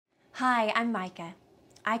Hi, I'm Micah.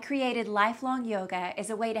 I created Lifelong Yoga as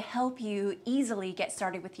a way to help you easily get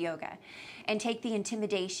started with yoga and take the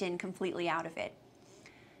intimidation completely out of it.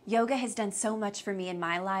 Yoga has done so much for me in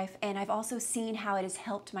my life, and I've also seen how it has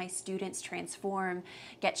helped my students transform,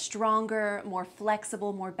 get stronger, more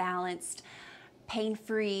flexible, more balanced,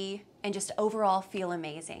 pain-free, and just overall feel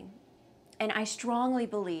amazing. And I strongly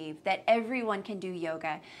believe that everyone can do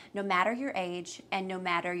yoga, no matter your age and no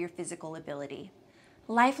matter your physical ability.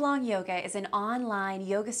 Lifelong Yoga is an online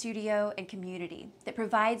yoga studio and community that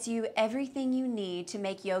provides you everything you need to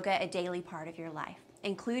make yoga a daily part of your life,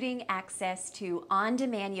 including access to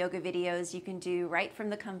on-demand yoga videos you can do right from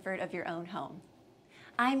the comfort of your own home.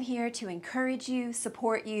 I'm here to encourage you,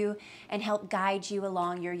 support you, and help guide you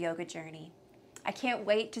along your yoga journey. I can't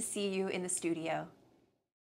wait to see you in the studio.